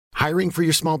Hiring for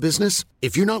your small business?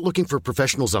 If you're not looking for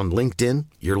professionals on LinkedIn,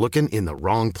 you're looking in the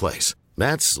wrong place.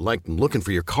 That's like looking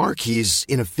for your car keys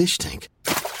in a fish tank.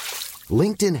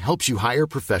 LinkedIn helps you hire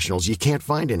professionals you can't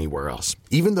find anywhere else,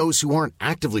 even those who aren't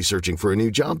actively searching for a new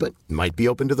job but might be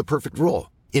open to the perfect role.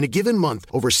 In a given month,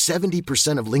 over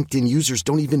 70% of LinkedIn users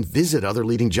don't even visit other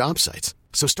leading job sites.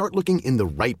 So start looking in the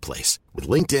right place. With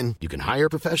LinkedIn, you can hire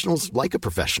professionals like a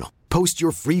professional. Post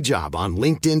your free job on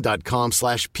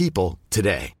linkedin.com/people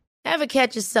today. Ever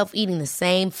catch yourself eating the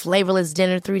same flavorless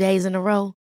dinner 3 days in a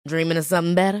row? Dreaming of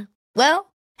something better?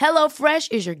 Well,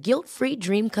 HelloFresh is your guilt-free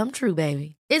dream come true,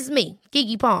 baby. It's me,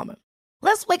 Keke Palmer.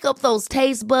 Let's wake up those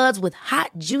taste buds with hot,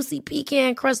 juicy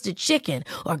pecan-crusted chicken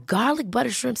or garlic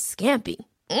butter shrimp scampi.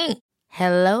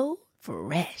 Hello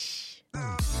Fresh.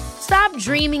 Stop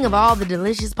dreaming of all the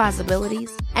delicious possibilities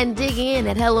and dig in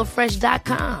at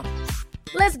HelloFresh.com.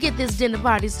 Let's get this dinner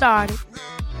party started.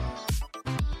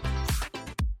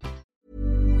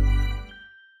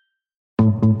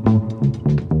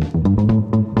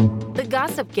 The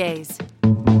Gossip Gaze.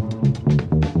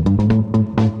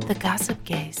 The Gossip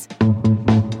Gaze.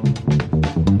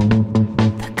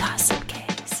 The Gossip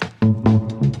Gaze.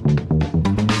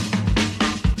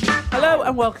 Hello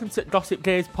and welcome to Gossip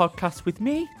Gaze podcast with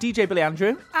me, DJ Billy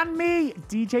Andrew. And me,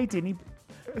 DJ Dinny.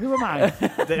 Who am I?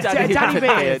 Danny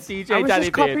Beard. DJ I was Danny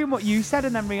just copying what you said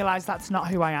and then realised that's not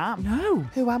who I am. No.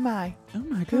 Who am I? Oh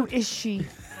my Who God. is she?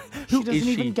 Who She doesn't is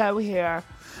even she? go here.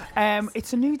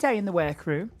 It's a new day in the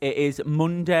workroom. It is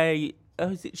Monday. Oh,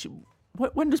 is it?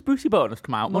 When does Brucey Bonus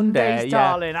come out? Mondays, Monday,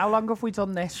 darling. How long have we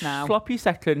done this now? Sloppy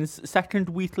Seconds, second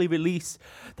weekly release.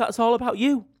 That's all about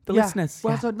you, the listeners.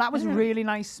 Well done. That was a really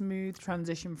nice, smooth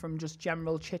transition from just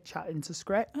general chit-chat into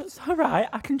script. That's all right.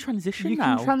 I can transition You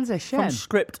now. can transition. From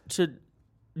script to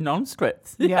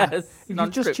non-script. Yeah. Yes, If you've just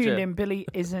non-scripture. tuned in, Billy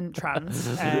isn't trans.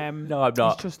 No, I'm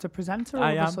not. He's just a presenter all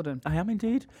of a sudden. I am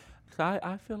indeed. 'Cause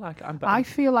I feel like I'm better. I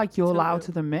feel like you're Tilt-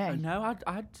 louder than me. I know.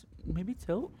 I'd maybe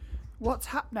tilt. What's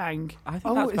happening? I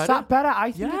think that's is better. that better?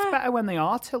 I think it's Yeah. better when they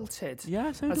are tilted.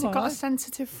 Yeah, so Has do it got I. a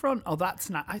sensitive front? Oh, that's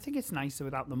not. I think it's nicer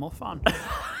without the muff on.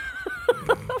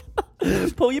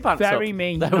 Pull your pants up. Very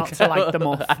me There we not to go. like the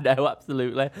muff. I know,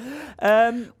 absolutely.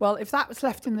 Well, if that was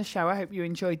left in the show, I hope you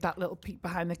enjoyed that little peek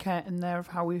behind the curtain there of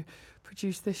how we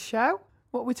produced this show.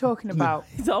 What are we talking about?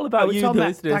 It's all about it's you, on the there.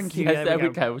 listeners. Thank you. Yes, There we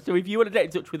go. So if you want to get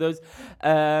in touch with us,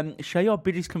 share your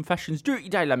biddies, confessions, dirty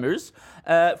dilemmas,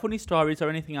 funny stories or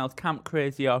anything else, camp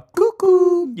crazy or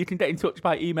cuckoo, you can get in touch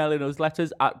by emailing us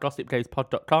letters at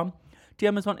gossipdayspod.com.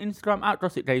 DM us on Instagram at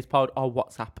gossipdayspod or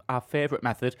WhatsApp, our favourite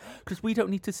method, because we don't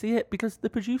need to see it because the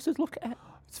producers look at it.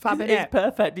 It's fab, It's innit?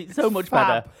 perfect. It's so much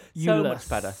fab. better. So Ulus. much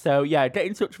better. So yeah, get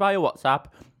in touch via WhatsApp.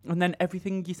 And then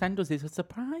everything you send us is a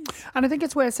surprise. And I think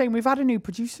it's worth saying we've had a new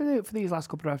producer for these last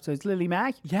couple of episodes, Lily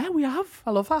May. Yeah, we have.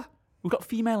 I love her. We've got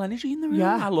female energy in the room.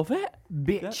 Yeah. I love it.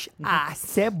 Bitch, I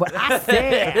said what I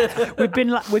said.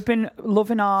 we've been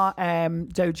loving our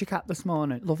Doja Cat this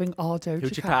morning. Loving our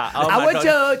Doja Cat. Oh my Our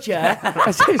God.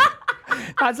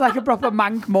 Doja. That's like a proper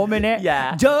mank mum, innit?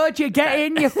 Yeah. Doja, get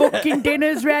in, your fucking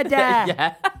dinner's ready.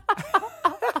 Yeah.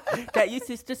 Get your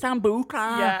sister Sambuca.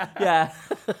 Yeah. Yeah.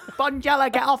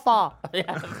 Bonjela, get off her.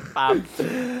 Yeah. Fab.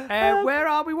 Where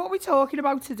are we? What are we talking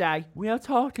about today? We are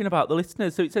talking about the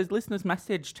listeners. So it says listeners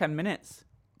message 10 minutes.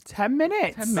 10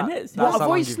 minutes? 10 minutes. What, That's a how long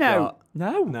voice you've note?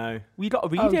 No. No. We got to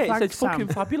read Oh, it. It thanks, says fucking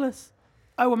Sam. fabulous.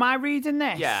 Oh, am I reading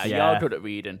this? Yeah, Yeah. you're good at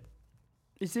reading.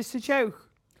 Is this a joke?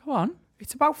 Go on.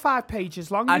 It's about 5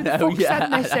 pages long. I Who know, the fuck yeah.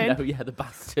 sent this I in? know, yeah, the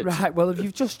bastard. Right, well, if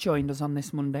you've just joined us on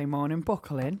this Monday morning,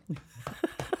 buckle in.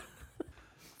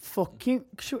 Fucking...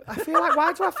 I feel like...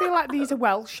 Why do I feel like these are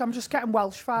Welsh? I'm just getting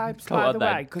Welsh vibes, Go by on the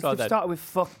then, way, because go on they've then. started with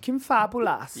fucking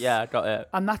fabulous. Yeah, got it.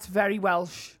 And that's very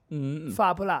Welsh.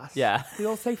 Fabulous. Yeah. They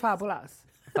all say fabulous.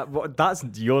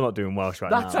 You're not doing Welsh right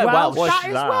That's now. a Welsh. Welsh. That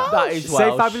is Welsh. That is Say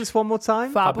Welsh. fabulous one more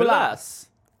time. Fabulous.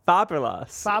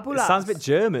 Fabulous. Fabulous. It sounds a bit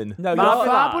German. No, Fabulous. you're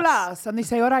Fabulous. And they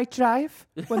say, all right, drive,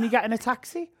 when you get in a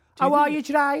taxi. How are you,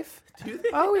 drive?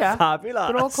 Oh, yeah. Fabulous.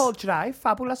 They're all called drive.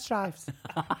 Fabulous drives.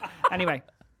 Anyway,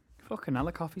 fucking hell,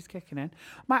 the coffee's kicking in.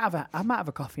 I might have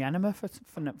a coffee enema for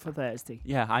Thursday.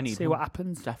 Yeah, I need See one. what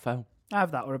happens. Defo. I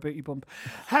have that or a booty bump.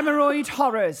 Hemorrhoid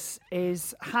Horrors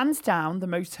is hands down the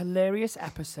most hilarious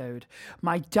episode.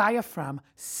 My diaphragm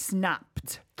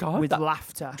snapped God, with that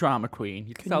laughter. Drama queen.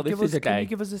 You can Can tell you this give is us- a Can day. you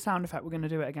give us a sound effect? We're going to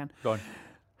do it again. Go on.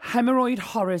 Hemorrhoid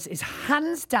Horrors is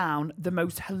hands down the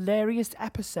most hilarious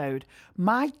episode.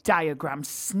 My diagram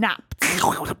snapped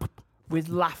with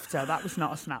laughter. That was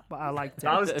not a snap, but I liked it.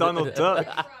 That was Donald Duck.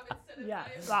 Yeah,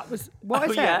 that was... What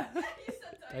is Oh, yeah. it?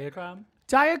 Diagram.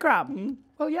 Diagram.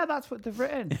 Well, yeah, that's what they've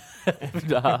written.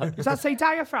 No. Does that say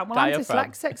diaphragm? Well, Diaphragm.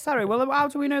 I'm dyslexic. Sorry. Well, how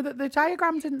do we know that the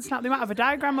diagram didn't snap? They might have a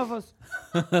diagram of us.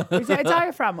 Is it a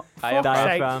diaphragm? Fuck's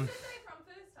Diaphragm. sake.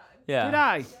 Yeah. Did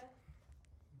I?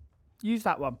 Use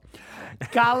that one.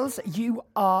 Gals, you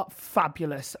are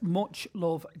fabulous. Much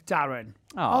love, Darren.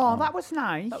 Oh, that was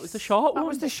nice. That was the short one. That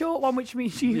was the short one, which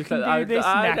means you can I do this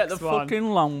get next the one. fucking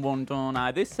long one, don't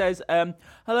I? This says,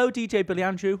 hello, DJ Billy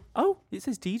Andrew. Oh, it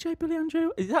says DJ Billy Andrew.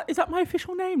 Is that my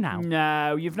official name now?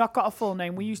 No, you've not got a full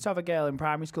name. We used to have a girl in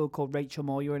primary school called Rachel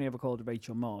Moore. You only ever called her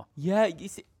Rachel Moore. Yeah, you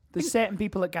see, There's certain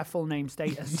people that get full name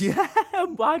status. yeah.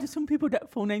 Why do some people get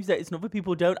full names and other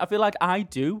people don't? I feel like I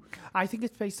do. I think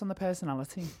it's based on the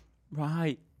personality.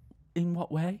 Right. In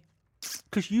what way?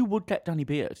 Because you would get Danny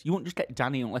Beard. You wouldn't just get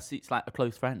Danny unless it's like a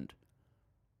close friend.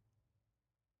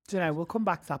 Don't know. We'll come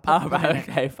back to that. Oh, right,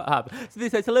 okay, fab. So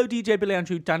this says, hello, DJ Billy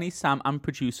Andrew, Danny, Sam, and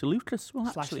producer Lucas. Well,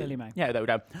 Slash Lily Mae. Yeah, there we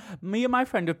go. Me and my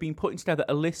friend have been putting together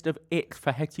a list of icks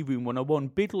for Hetty Room 101.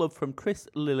 Big love from Chris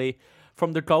Lilly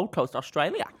from the Gold Coast,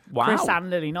 Australia. Wow. Chris and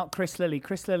Lily, not Chris Lily.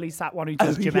 Chris Lily's that one who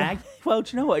does Jemay. Yeah. Well,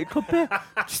 do you know what? It could be.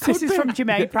 This is from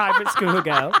Jemay Private School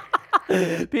Girl.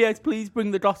 P.S. Please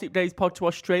bring the Gossip Days pod to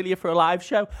Australia for a live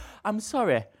show. I'm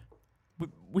sorry.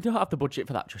 We don't have the budget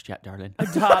for that just yet, darling.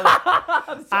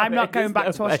 I'm not going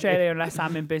back to Australia unless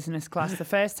I'm in business class. The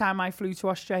first time I flew to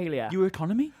Australia... You were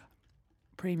economy?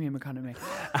 Premium economy.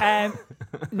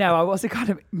 No, I was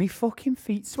economy. My fucking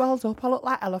feet swelled up. I looked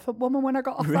like Elephant Woman when I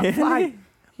got off that flight.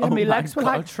 Yeah, Oh my my legs were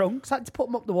like God. trunks. I had to put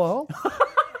them up the wall.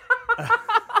 I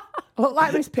looked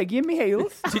like Miss Piggy in my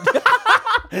heels. Do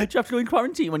you have to go in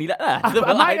quarantine when you get there?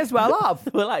 I might as well have.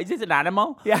 We're like, is this an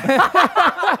animal?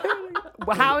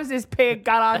 Well, how is this pig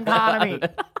got on economy?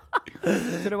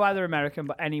 Don't know why they're American,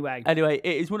 but anyway. Anyway,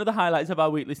 it is one of the highlights of our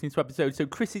week listening to episodes. So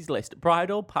Chris's list,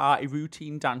 bridal party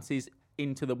routine dances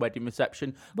into the wedding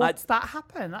reception. What's that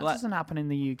happen? That like- doesn't happen in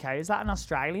the UK. Is that an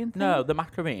Australian thing? No, the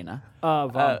Macarena. Oh,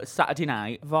 Vom. Saturday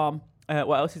night. Vom.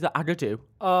 What else is that? Agadoo.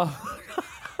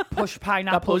 Push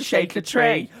pineapple, shake a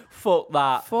tree. Fuck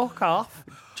that. Fuck off.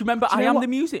 Do you remember you I know Am what- the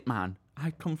Music Man? I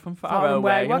come from far Far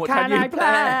away. away. What can you I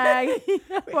play?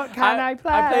 What can I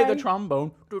play? I play the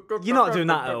trombone. You're not doing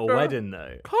that at a wedding,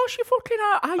 though. Of course you fucking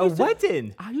are. A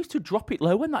wedding? I used to drop it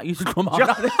low when that used to come on.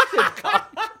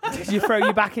 Did you throw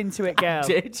you back into it, girl?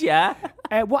 Did, yeah.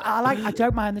 What I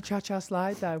don't mind the cha-cha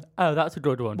slide though. Oh, that's a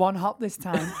good one. One hop this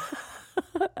time.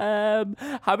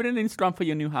 Having an Instagram for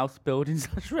your new house building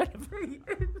slash renovation.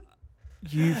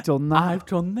 You've done that. I've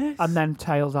done this. And then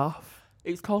tailed off.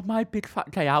 It's called My Big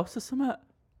Fat Gay House or something.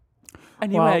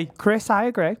 Anyway, Well, Chris, I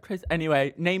agree. Chris,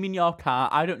 anyway, naming your car.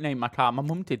 I don't name my car. My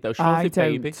mum did though. She was I a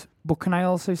don't. baby. But can I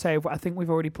also say, I think we've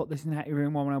already put this in Hetty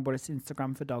Room 101, but it's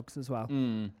Instagram for dogs as well.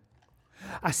 Mm.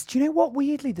 Do you know what?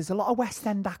 Weirdly, there's a lot of West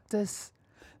End actors.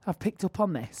 I've picked up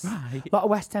on this. Right. A lot of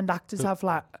West End actors have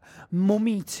like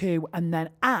Mummy 2 and then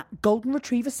Golden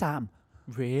Retriever Sam.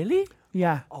 Really?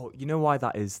 Yeah. Oh, you know why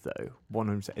that is, though?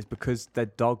 100% is because their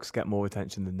dogs get more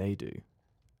attention than they do.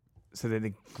 So then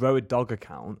they grow a dog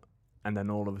account, and then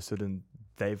all of a sudden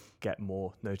they get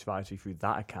more notoriety through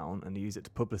that account, and they use it to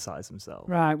publicise themselves.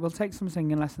 Right, we'll take some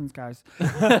singing lessons, guys.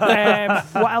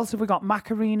 What else have we got?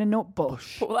 Macarena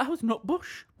Nutbush. Well, that was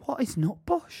Nutbush. What is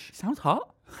Nutbush? Sounds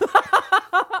hot.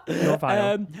 You're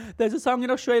vile. There's a song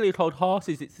in Australia called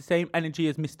Horses. It's the same energy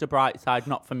as Mr. Brightside,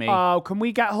 not for me. Oh, can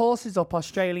we get horses up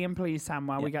Australian, please, Sam,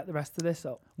 while we get the rest of this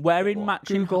up? Wearing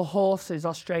matching Google horses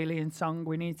Australian song.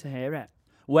 We need to hear it.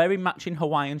 Wearing matching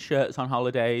Hawaiian shirts on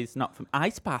holidays, not from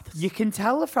ice baths. You can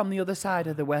tell they're from the other side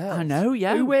of the world. I know,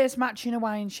 yeah. Who wears matching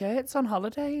Hawaiian shirts on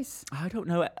holidays? I don't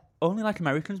know. Only like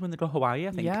Americans when they go Hawaii,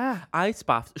 I think. Yeah. Ice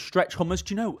baths, stretch hummers.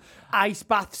 Do you know? Ice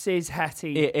baths is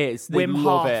Hetty. It is. They Wim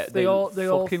love Hof. it. They all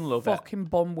fucking love it. fucking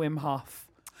bum Wim Hof.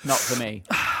 Not for me.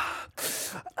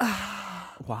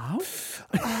 Wow.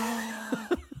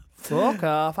 Fuck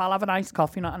off. I'll have an iced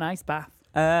coffee, not an ice bath.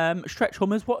 Stretch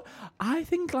hummers. What I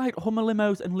think, like Hummer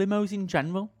limos and limos in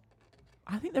general,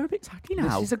 I think they're a bit tacky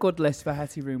now. This is a good list for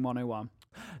Hetty Room 101.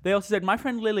 They also said my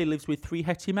friend Lily lives with 3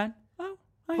 Hetty men. Oh,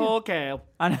 yeah. Poor girl.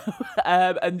 I know.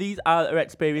 And these are her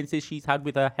experiences she's had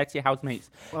with her Hetty housemates.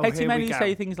 Well, Hetty here men we who go.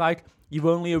 say things like, "You're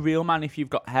only a real man if you've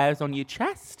got hairs on your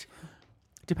chest."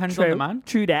 Depends on the man.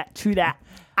 True that.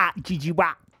 At Gigi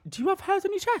Wap. Do you have hairs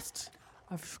on your chest?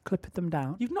 I've clipped them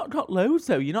down. You've not got loads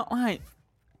though. You're not like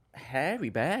hairy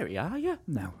berry, are you?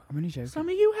 No, I'm only joking. Sam,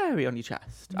 are you hairy on your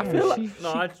chest? I Yeah, feel like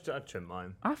No, I'd trim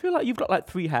mine. you've got like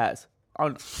 3 hairs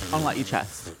on like your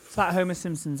chest. It's like Homer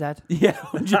Simpson's head. Yeah,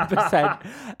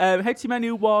 100%. Hetty men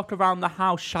who walk around the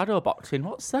house shadow boxing.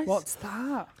 What's this? What's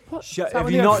that? Have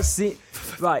when you they- not seen...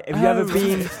 Right, have you ever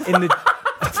been in the...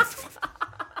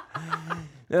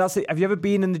 No, that's it. Have you ever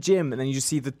been in the gym and then you just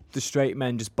see the straight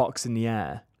men just box in the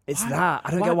air? It's that.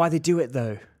 I don't get why they do it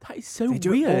though. That is so They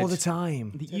do weird. it all the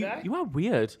time. You are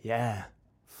weird. Yeah.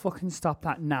 Fucking stop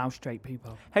that now, straight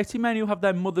people. Have you seen men who have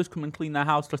their mothers come and clean their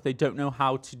house because they don't know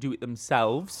how to do it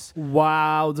themselves?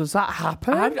 Wow, does that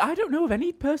happen? I don't know of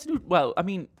any person who... Well, I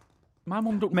mean, my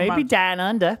mum don't... Maybe down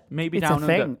under. Maybe it's down a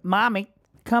thing. under. Mommy,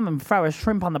 come and throw a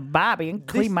shrimp on the barbie and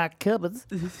clean my cupboards.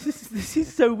 This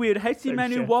is so weird. Have you seen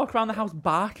men who shit. walk around the house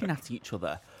barking at each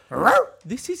other?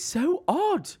 This is so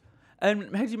odd.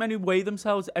 And have you seen men who weigh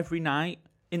themselves every night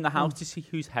in the house to see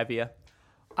who's heavier?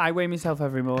 I weigh myself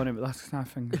every morning, but that's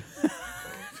nothing.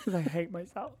 Because I hate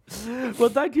myself. Well,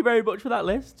 thank you very much for that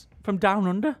list from Down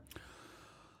Under.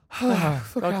 Fuck, I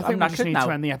think I'm we just knackered need now.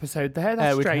 to end the episode there.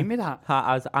 That's we strained can. me, that.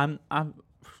 As I'm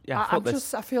fuck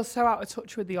this. I feel so out of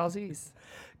touch with the Aussies.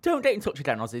 Don't get in touch with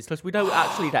Dan Aussies because we don't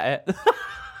actually get it.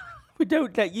 We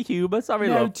don't get your humour. Sorry,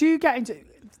 No, love. do you get into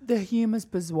the humour's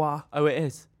bizarre? Oh, it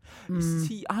is.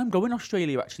 See, I'm going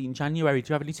Australia actually in January. Do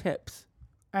you have any tips?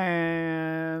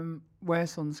 Wear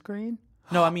sunscreen.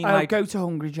 No, I mean I'll like go to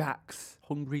Hungry Jack's.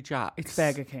 Hungry Jacks. It's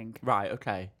Burger King. Right.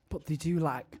 Okay. But they do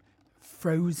like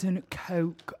frozen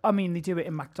Coke. I mean, they do it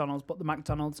in McDonald's, but the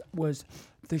McDonald's was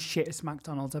the shittest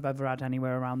McDonald's I've ever had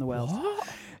anywhere around the world. What?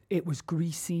 It was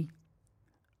greasy.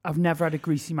 I've never had a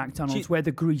greasy McDonald's where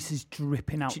the grease is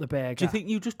dripping out the burger. Do you think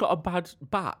you just got a bad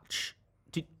batch?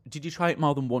 Did you try it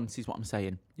more than once? Is what I'm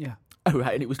saying. Yeah. Oh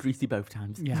right, and it was greasy both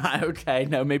times. Yeah. Right, okay.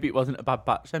 No, maybe it wasn't a bad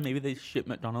batch. Then maybe they shit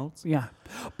McDonald's. Yeah.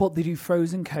 But they do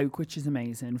frozen Coke, which is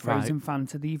amazing. Frozen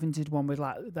Fanta. They even did one with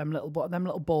like them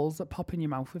little balls that pop in your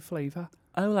mouth with flavour.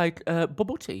 Oh, like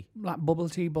bubble tea. Like bubble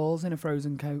tea balls in a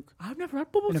frozen Coke. I've never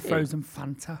had bubble In tea. a frozen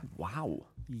Fanta. Wow.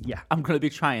 Yeah. I'm going to be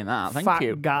trying that. Thank Fat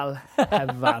you. gal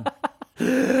heaven.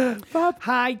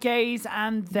 Hi, gays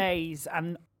and theys.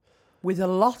 And with a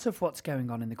lot of what's going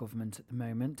on in the government at the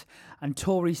moment, and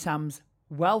Tory Sam's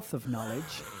wealth of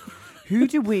knowledge, who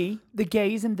do we, the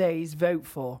gays and theys, vote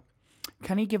for?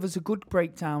 Can he give us a good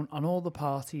breakdown on all the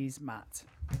parties, Matt?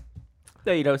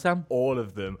 There you go, Sam. All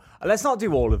of them. Let's not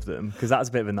do all of them because that's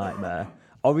a bit of a nightmare.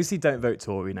 Obviously, don't vote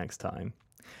Tory next time.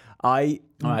 All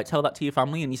right, tell that to your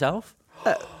family and yourself.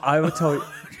 I would tell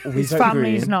you. His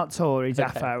family's not Tory,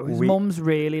 defo. His We- mum's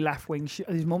really left wing.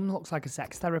 His mum looks like a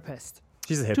sex therapist.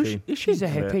 She's a Does hippie. she- is she? She's a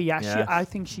hippie, yeah. Yeah. I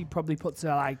think she probably puts her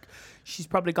like. She's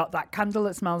probably got that candle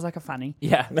that smells like a fanny.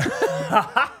 Yeah.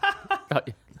 Got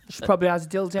you. She probably has a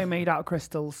dildo made out of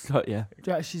crystals. Got you.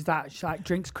 She's like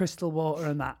drinks crystal water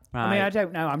and that. I mean, Right. I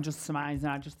don't know. I'm just surmising.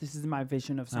 This is my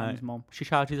vision of Sam's Right. mum. She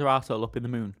charges her arsehole up in the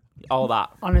moon. All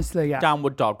that. Honestly, yeah.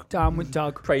 Downward dog. Down with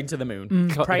dog. Praying to the moon.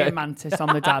 Got Praying you. mantis on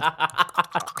the dad.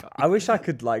 I wish I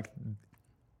could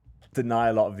deny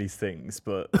a lot of these things,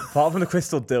 but apart from the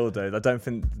crystal dildo, I don't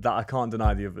think that I can't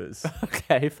deny the others.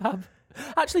 Okay, fab.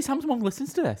 Actually, Sam's mum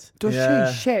listens to this. Does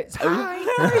Yeah. she? Shit. Hi.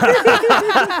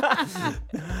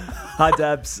 Hi,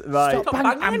 Debs. Right. Stop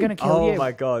banging. I'm going to kill you. Oh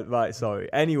my god. Right. Sorry.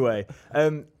 Anyway,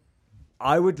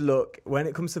 I would look when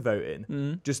it comes to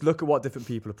voting. Just look at what different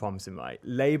people are promising. Right.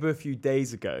 Labour a few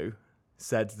days ago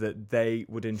said that they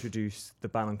would introduce the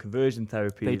ban on conversion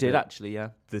therapy. They did that actually, yeah.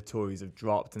 The Tories have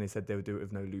dropped, and they said they would do it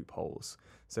with no loopholes.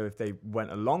 So if they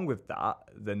went along with that,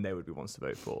 then they would be ones to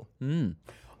vote for.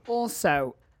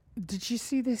 Also, did you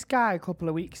see this guy a couple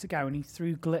of weeks ago and he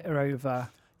threw glitter over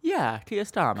Yeah, Keir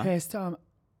Starmer. Keir Starmer?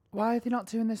 Why are they not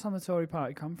doing this on the Tory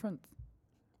party conference?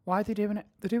 Why are they doing it?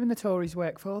 They're doing the Tories'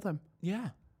 work for them. Yeah.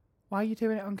 Why are you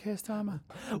doing it on Keir Starmer?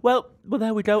 Well,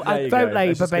 there we go. There you Vote go. Let's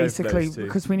Labour, just go for basically, those two.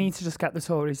 because we need to just get the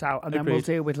Tories out and then we'll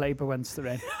Agreed. deal with Labour once they're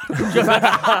in.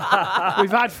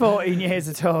 We've had 14 years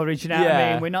of Tories, you know what I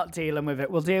Yeah. mean? We're not dealing with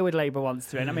it. We'll deal with Labour once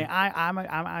they're in. I mean,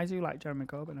 I do like Jeremy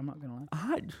Corbyn, I'm not going to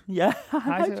lie. Yeah.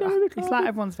 He's like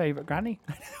everyone's favourite granny.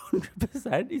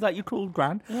 100%. He's like your cool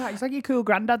gran. Yeah, he's like your cool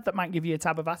granddad that might give you a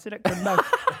tab of acid at Grimbo.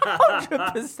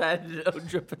 100%.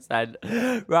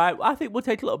 100%. Right, I think we'll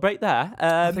take a little break there.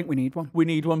 I think we need one. We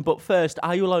need one. But first,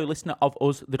 are you a loyal listener of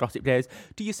us, The Gossip Days?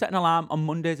 Do you set an alarm on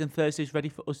Mondays and Thursdays ready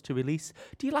for us to release?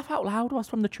 Do you laugh out loud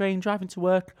whilst on the train, driving to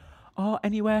work, or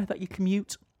anywhere that you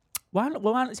commute? Why not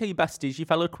tell your besties, your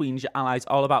fellow queens, your allies,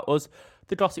 all about us,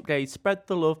 The Gossip Days? Spread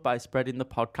the love by spreading the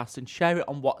podcast and share it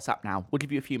on WhatsApp now. We'll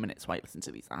give you a few minutes while you listen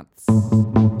to these ads.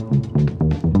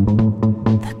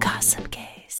 The Gossip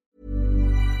Gaze.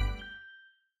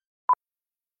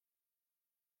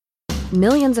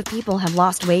 Millions of people have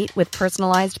lost weight with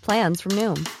personalized plans from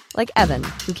Noom. Like Evan,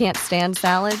 who can't stand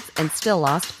salads and still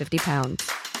lost 50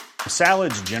 pounds.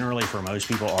 Salads generally for most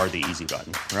people are the easy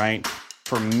button, right?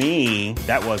 For me,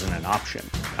 that wasn't an option.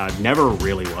 I never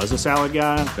really was a salad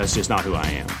guy. That's just not who I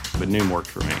am. But Noom worked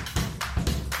for me.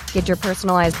 Get your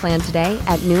personalized plan today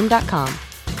at Noom.com.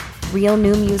 Real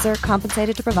Noom user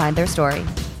compensated to provide their story.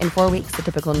 In 4 weeks, the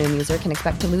typical Noom user can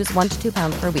expect to lose 1 to 2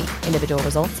 pounds per week. Individual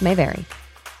results may vary.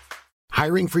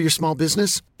 Hiring for your small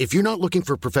business? If you're not looking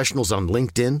for professionals on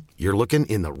LinkedIn, you're looking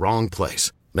in the wrong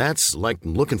place. That's like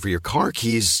looking for your car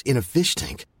keys in a fish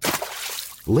tank.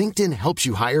 LinkedIn helps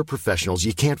you hire professionals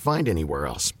you can't find anywhere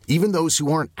else, even those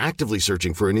who aren't actively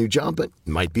searching for a new job but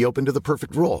might be open to the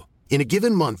perfect role. In a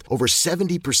given month, over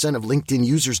 70% of LinkedIn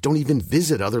users don't even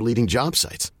visit other leading job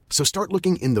sites. So start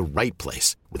looking in the right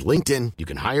place. With LinkedIn, you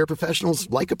can hire professionals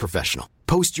like a professional.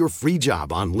 Post your free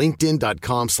job on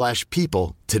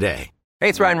linkedin.com/people today. Hey,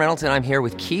 it's Ryan Reynolds, and I'm here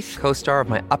with Keith, co-star of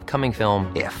my upcoming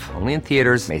film, If, only in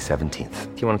theaters May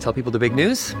 17th. Do you want to tell people the big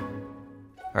news?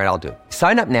 All right, I'll do it.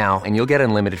 Sign up now and you'll get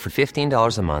unlimited for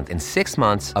 $15 a month and 6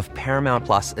 months of Paramount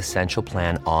Plus Essential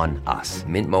Plan on us.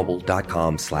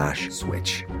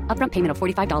 MintMobile.com/switch. Upfront payment of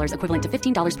 $45 equivalent to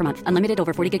 $15 per month. Unlimited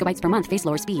over 40 gigabytes per month. Face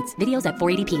lower speeds. Videos at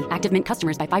 480p. Active Mint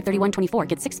customers by 531.24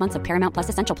 get 6 months of Paramount Plus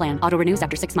Essential Plan. Auto renews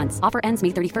after 6 months. Offer ends May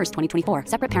 31st, 2024.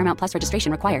 Separate Paramount Plus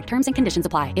registration required. Terms and conditions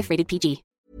apply if rated PG.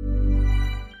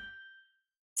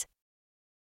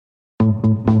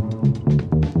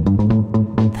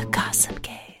 The Gossip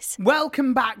Gaze.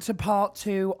 Welcome back to part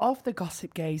 2 of the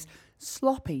Gossip Gaze.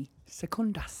 Sloppy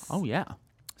secundas. Oh, yeah.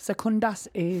 Secundas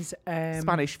is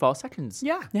Spanish for seconds.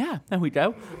 Yeah. Yeah, there we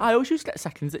go. I always used to get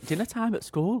seconds at dinner time at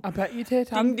school. I bet you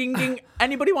did. Ding, ding, ding.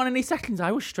 Anybody want any seconds?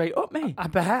 I was straight up, mate. I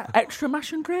bet. Extra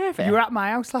mash and gravy. You were at my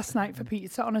house last night for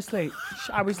pizza, honestly.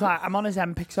 I was like, I'm on a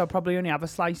Zempic, so I'll probably only have a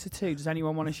slice or 2. Does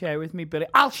anyone want to share with me, Billy?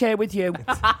 I'll share with you.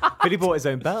 Billy bought his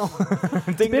own bell.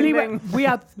 Ding, Billy, ding, ding.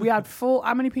 we had 4.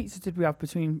 How many pizzas did we have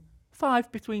between?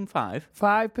 5 between 5.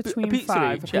 5 between A pizza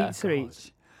 5. each, A yeah. pizza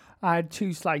each. I had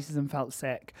 2 slices and felt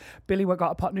sick. Billy got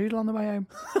a pot noodle on the way home.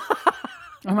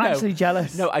 I'm actually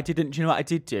jealous. No, I didn't. Do you know what I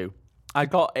did do? I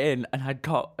got in and I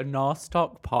got a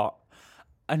Norstock pot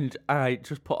and I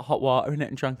just put hot water in it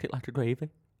and drank it like a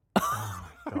gravy. I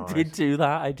did do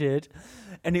that. I did.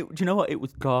 And do you know what? It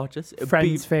was gorgeous.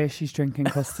 Friend's face, she's drinking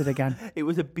custard again. It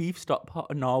was a beef stock pot,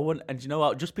 a Norway. And do you know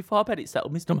what? Just before bed, it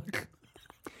settled my stomach.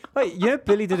 Wait, yeah,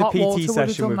 Billy did a Hot water PT would have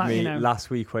session done with that, me you know. last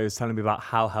week where he was telling me about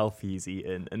how healthy he's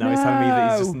eating, and now he's telling me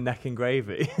that he's just No. necking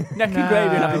gravy. Neck and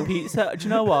gravy and having pizza. Do you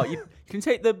know what? You can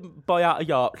take the boy out of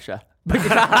Yorkshire.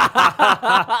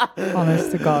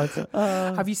 Honest to God.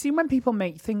 Have you seen when people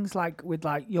make things like with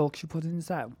like Yorkshire puddings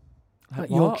though? Like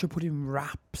what? Yorkshire pudding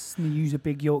wraps, and they use a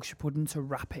big Yorkshire pudding to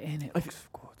wrap it in. It looks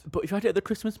good. But if you had it at the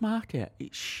Christmas market,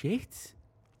 it's shit.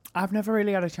 I've never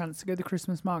really had a chance to go to the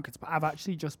Christmas markets, but I've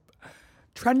actually just...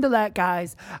 Trend alert,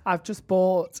 guys. I've just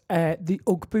bought the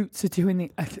Ugg boots are doing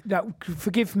the... no,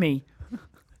 forgive me.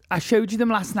 I showed you them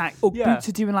last night. Ugg boots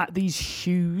are doing like these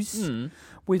shoes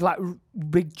with like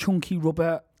big chunky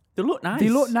rubber. They look nice. They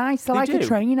look nice. They're like a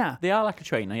trainer. They are like a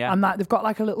trainer, yeah. And like they've got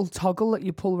like a little toggle that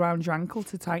you pull around your ankle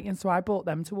to tighten. So I bought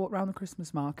them to walk around the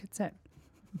Christmas markets in.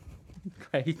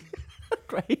 Great.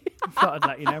 Great. I thought I'd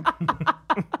let you know.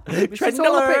 It's Trend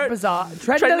all a bit alert. bizarre.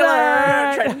 Trend alert.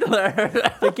 alert. Trend alert.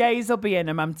 The gays will be in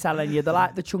them, I'm telling you. They're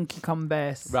like the chunky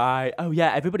Converse. Right. Oh,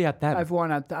 yeah. Everybody had them. Everyone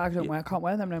had that. I can't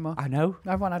wear them no more. I know.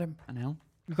 Everyone had them. I know.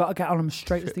 You've got to get on them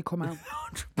straight as they come out.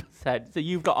 100%. So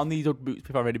you've got on these Ugg boots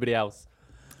before anybody else.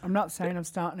 I'm not saying I'm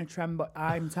starting a trend, but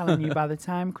I'm telling you, by the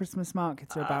time Christmas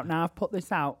markets are about, now I've put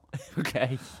this out,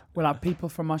 Okay. we'll have people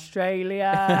from Australia,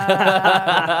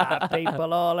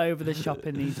 people all over the shop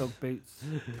in these Ugg boots.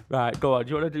 Right. Go on.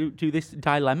 Do you want to do this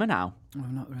dilemma now? Oh,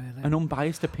 not really. An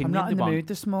unbiased opinion. I'm not in the one. mood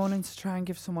this morning to try and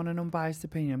give someone an unbiased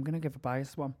opinion. I'm going to give a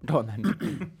biased one. Go on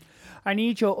then. I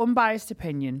need your unbiased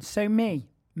opinion. So me,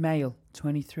 male,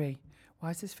 23. Why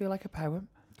does this feel like a poem?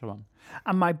 Come on.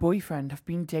 And my boyfriend have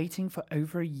been dating for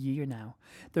over a year now.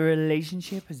 The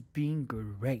relationship has been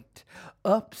great.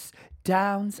 Ups,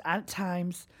 downs, at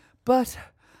times. But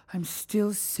I'm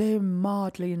still so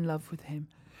madly in love with him.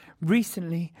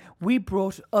 Recently, we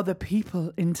brought other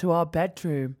people into our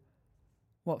bedroom.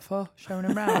 What for? Showing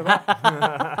him round?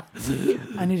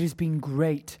 And it has been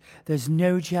great. There's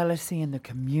no jealousy and the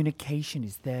communication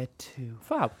is there too.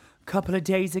 Fab. Couple of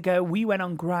days ago, we went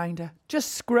on Grindr,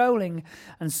 just scrolling,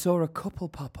 and saw a couple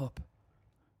pop up.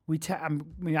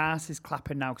 My ass is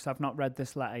clapping now because I've not read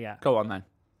this letter yet. Go on then.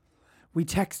 We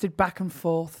texted back and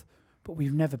forth, but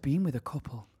we've never been with a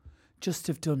couple. Just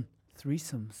have done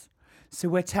threesomes. So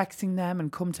we're texting them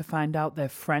and come to find out they're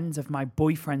friends of my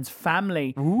boyfriend's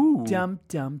family. Ooh. Dum,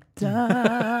 dum,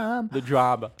 dum. The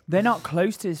drama. They're not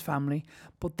close to his family,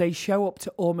 but they show up to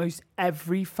almost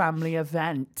every family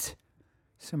event.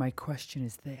 So my question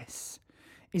is this.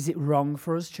 Is it wrong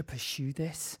for us to pursue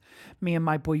this? Me and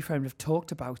my boyfriend have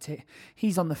talked about it.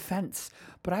 He's on the fence,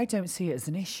 but I don't see it as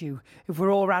an issue. If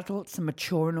we're all adults and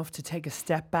mature enough to take a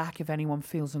step back if anyone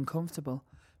feels uncomfortable,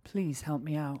 please help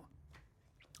me out.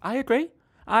 I agree.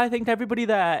 I think everybody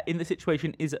there in the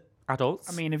situation is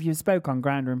adults. I mean, if you spoke on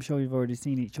Grindr, I'm sure you've already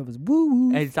seen each other's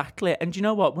woo-woo. Exactly. And do you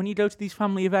know what? When you go to these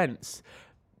family events,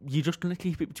 you're just going to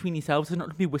keep it between yourselves. There's not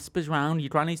going to be whispers around. Your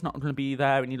granny's not going to be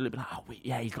there, and you're going to be like, oh, wait,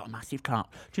 yeah, he's got a massive car.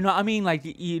 Do you know what I mean? Like,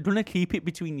 you're going to keep it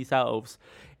between yourselves.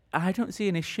 I don't see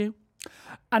an issue.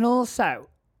 And also,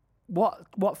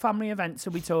 what family events are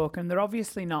we talking? They're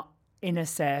obviously not inner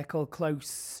circle,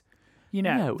 close. You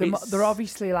know, they're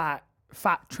obviously like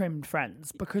fat, trimmed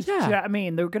friends. Because, do you know what I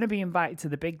mean? They're going to be invited to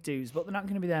the big dues, but they're not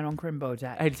going to be there on Crimbo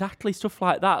Day. Exactly, stuff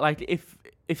like that. Like, if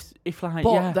like,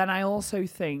 But then I also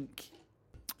think,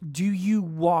 do you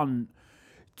want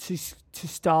to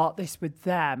start this with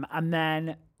them and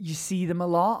then you see them a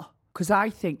lot? Because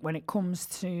I think when it comes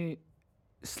to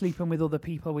sleeping with other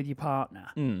people with your partner,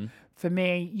 for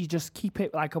me, you just keep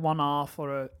it like a 1-off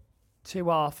or a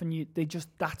 2-off, and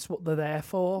that's what they're there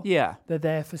for. Yeah. They're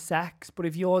there for sex. But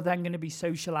if you're then going to be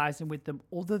socialising with them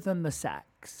other than the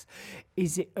sex,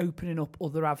 is it opening up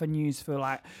other avenues for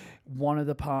like one of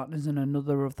the partners and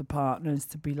another of the partners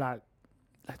to be like,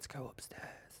 let's go upstairs?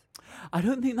 I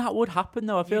don't think that would happen,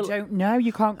 though. I feel you don't know.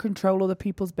 You can't control other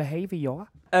people's behaviour.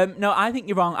 No, I think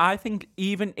you're wrong. I think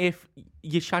even if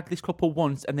you shag this couple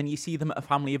once and then you see them at a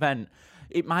family event,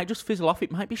 it might just fizzle off.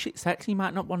 It might be shit sex. You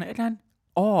might not want it again.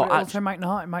 Or it also might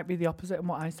not. It might be the opposite of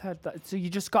what I said. So you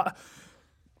just got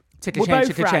take a chance.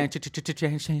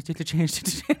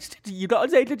 You got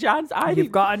to take a chance.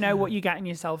 You've got to know what you're getting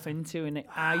yourself into, and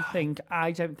I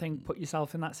don't think put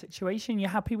yourself in that situation. You're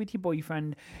happy with your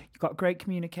boyfriend. You've got great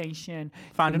communication.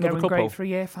 Find another couple. Great for a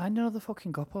year. Find another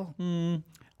fucking couple.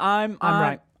 I'm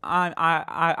right.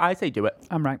 I say do it.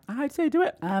 I'm right. I'd say do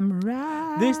it. I'm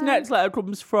right. This next letter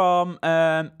comes from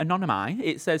Anonymi.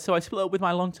 It says, so I split up with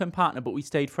my long-term partner, but we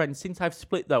stayed friends. Since I've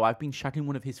split, though, I've been shagging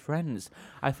one of his friends.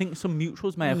 I think some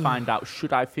mutuals may have found out.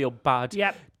 Should I feel bad?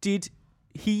 Yep.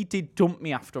 He did dump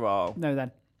me after all. No,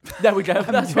 then. There we go.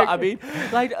 That's what I mean.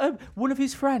 Like, one of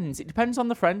his friends. It depends on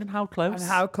the friend and how close.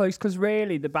 Because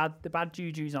really, the bad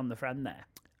juju's on the friend there.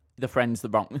 The friend's the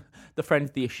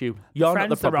issue. You're not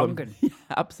the problem. Wronging. Yeah,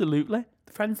 absolutely.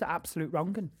 The friend's the absolute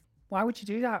wronging. Why would you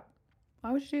do that?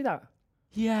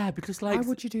 Yeah, because like... Why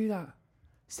would you do that?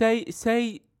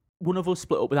 Say one of us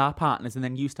split up with our partners and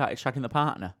then you started shagging the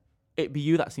partner. It'd be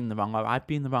you that's in the wrong, or I'd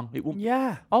be in the wrong. It wouldn't...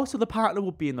 Yeah. Also, the partner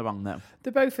would be in the wrong, though.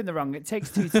 They're both in the wrong. It takes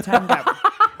two to tango.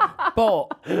 But...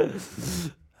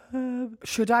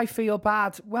 should I feel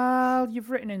bad? Well, you've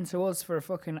written into us for a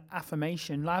fucking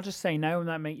affirmation. I'll just say no and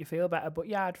that make you feel better. But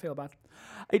yeah, I'd feel bad.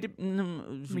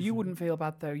 You wouldn't feel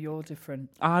bad though. You're different.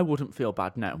 I wouldn't feel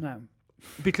bad. No.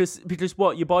 Because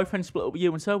what? Your boyfriend split up with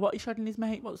you, and so what? He's shagging his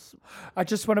mate. I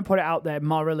just want to put it out there.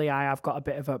 Morally, I have got a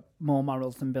bit of more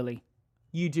morals than Billy.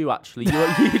 You do actually. You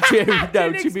do.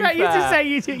 No, to be fair. You to say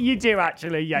you do. You do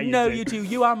actually. Yeah. You no, do. you do.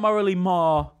 You are morally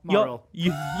more moral.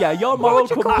 Your moral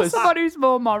compass. Call someone who's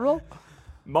more moral.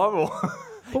 Moral.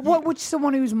 But what would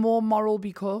someone who's more moral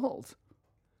be called?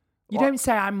 You don't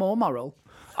say I'm more moral.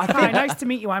 Hi, nice to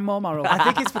meet you. I'm more moral. I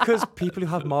think it's because people who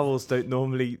have morals don't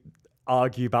normally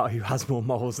argue about who has more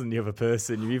morals than the other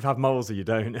person. You either have morals or you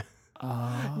don't.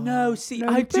 No, see, no,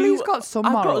 I do. Billy's got some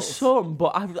morals. I've got some,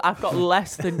 but I've got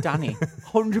less than Danny.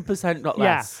 100% got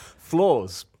less.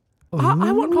 Flaws.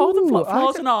 I won't call them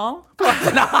flaws and all.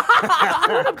 I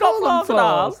wouldn't call them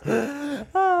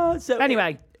flaws. So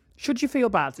anyway, should you feel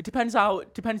bad? It depends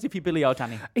if you're Billy or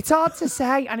Danny. It's hard to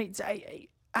say, and it's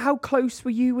how close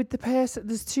were you with the person?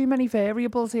 There's too many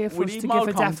variables here for us to give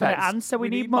a definite answer. We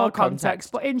need more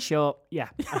context. But in short, yeah.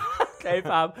 Okay,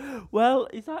 fam. Well,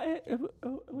 is that it?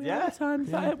 Yeah. Time?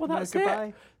 Is that it? Well, that's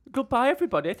it. Goodbye,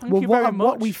 everybody. Thank you very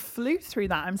much. We flew through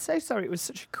that. I'm so sorry. It was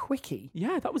such a quickie.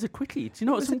 Yeah, that was a quickie. Do you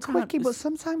know it was a quickie, but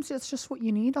sometimes it's just what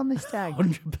you need on this day.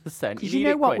 100%. Because you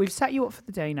know what? We've set you up for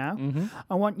the day now. Mm-hmm.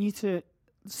 I want you to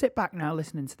sit back now,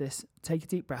 listening to this. Take a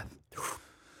deep breath.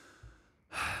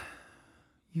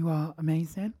 You are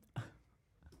amazing.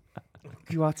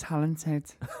 You are talented.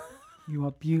 You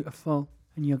are beautiful.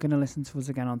 And you're going to listen to us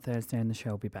again on Thursday and the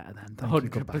show will be better then. Thank you.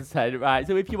 100%. Right.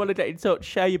 So if you want to get in touch,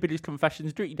 share your biggest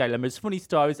confessions, dirty dilemmas, funny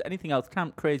stories, anything else,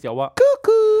 camp, crazy or what?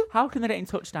 Cuckoo. How can they get in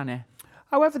touch, Danny?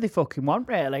 However they fucking want,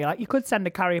 really. Like, you could send a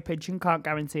carrier pigeon, can't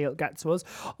guarantee it'll get to us.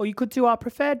 Or you could do our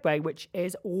preferred way, which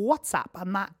is WhatsApp.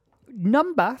 And that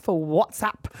number for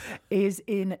WhatsApp is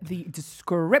in the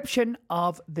description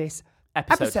of this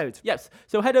Episode. Yes.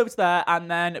 So head over to there, and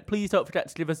then please don't forget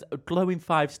to give us a glowing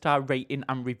 5-star rating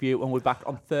and review, and we're back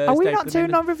on Thursday. Are we not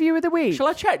doing our review of the week? Shall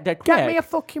I check dead quick? Get me a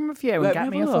fucking review and get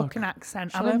me a fucking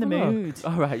accent. I'm in the mood.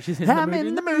 All right, she's in the mood. I'm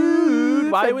in the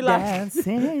mood. Why are we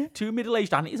dancing? like two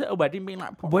middle-aged aunties at a wedding being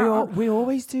like... We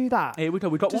always do that. Here we go.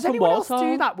 We got Does one from anyone else Warsaw.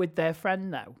 do that with their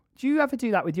friend, though? Do you ever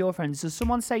do that with your friends? Does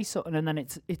someone say something and then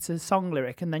it's a song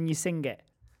lyric and then you sing it?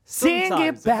 Sing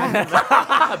it back.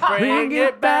 Bring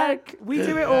it back. We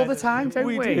do it all the time, don't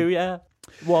we? We do, yeah.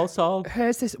 Warsaw.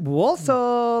 Here's this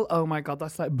Warsaw. Oh my God,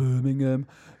 that's like Birmingham.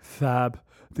 Fab.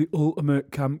 The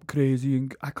ultimate camp crazy.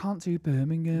 I can't do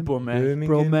Birmingham.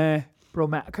 Brummie.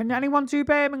 Can anyone do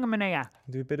Birmingham in here?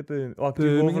 Do a bit of Birmingham. Oh, I can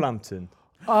do Wolverhampton.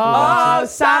 Oh,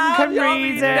 Sam can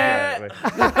read it.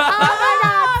 Oh my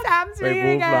God, Sam's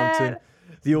reading Wolverhampton. it.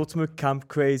 The ultimate camp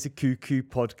crazy cuckoo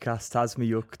podcast has me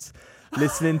hooked.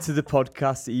 Listening to the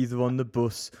podcast either on the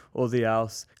bus or the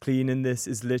house, cleaning this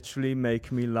is literally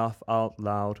making me laugh out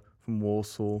loud from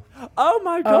Warsaw. Oh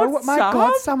my God, Oh my Sam.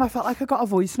 God, Sam, I felt like I got a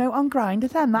voice note on Grindr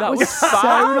then. That was so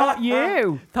bad. not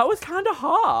you. That was kind of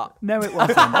hot. No, it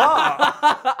wasn't.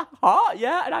 Hot,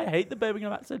 yeah, and I hate the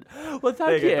Birmingham accent. Well,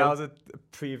 thank you. That was a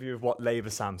preview of what Labour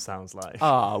Sam sounds like.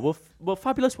 Oh, well,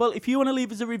 fabulous. Well, if you want to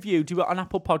leave us a review, do it on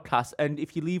Apple Podcasts, and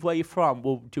if you leave where you're from,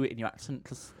 we'll do it in your accent,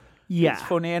 because it's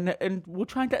funny, and we'll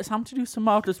try and get Sam to do some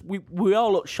more, because we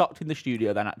all look shocked in the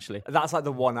studio then, actually. That's like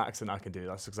the one accent I can do.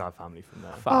 That's because I have family from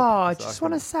there. Oh, I just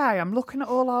want to say, I'm looking at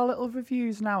all our little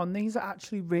reviews now, and these are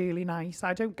actually really nice.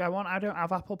 I don't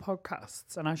have Apple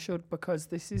Podcasts, and I should, because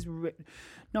this is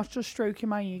not just stroking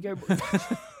my ego, but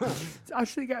it's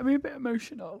actually getting me a bit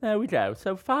emotional. There we go.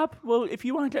 So, fab. Well, if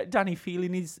you want to get Danny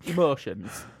feeling his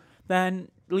emotions, then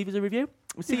leave us a review.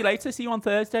 We'll see you later. See you on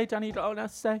Thursday. Danny, you got anything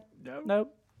else to say? No.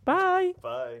 Bye.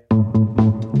 Bye.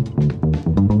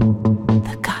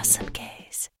 The Gossip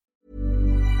Case.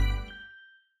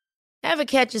 Ever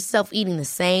catch yourself eating the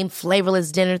same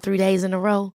flavorless dinner 3 days in a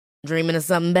row? Dreaming of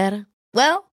something better?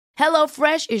 Well,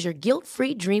 HelloFresh is your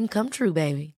guilt-free dream come true,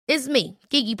 baby. It's me,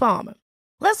 Keke Palmer.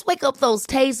 Let's wake up those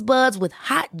taste buds with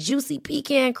hot, juicy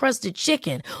pecan-crusted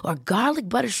chicken or garlic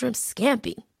butter shrimp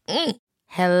scampi.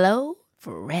 Hello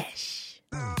Fresh.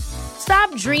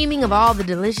 Stop dreaming of all the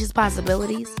delicious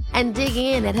possibilities and dig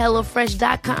in at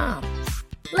HelloFresh.com.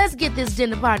 Let's get this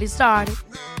dinner party started.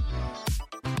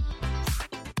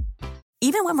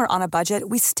 Even when we're on a budget,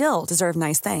 we still deserve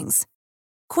nice things.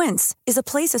 Quince is a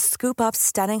place to scoop up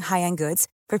stunning high-end goods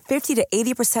for 50 to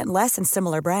 80% less than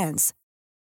similar brands.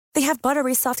 They have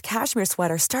buttery soft cashmere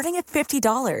sweaters starting at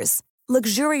 $50,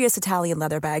 luxurious Italian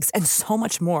leather bags, and so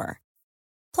much more.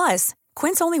 Plus,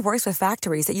 Quince only works with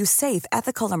factories that use safe,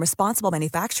 ethical, and responsible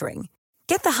manufacturing.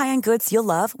 Get the high-end goods you'll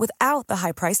love without the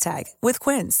high price tag with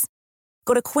Quince.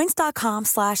 Go to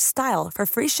quince.com/style for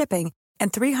free shipping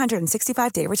and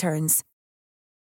 365-day returns.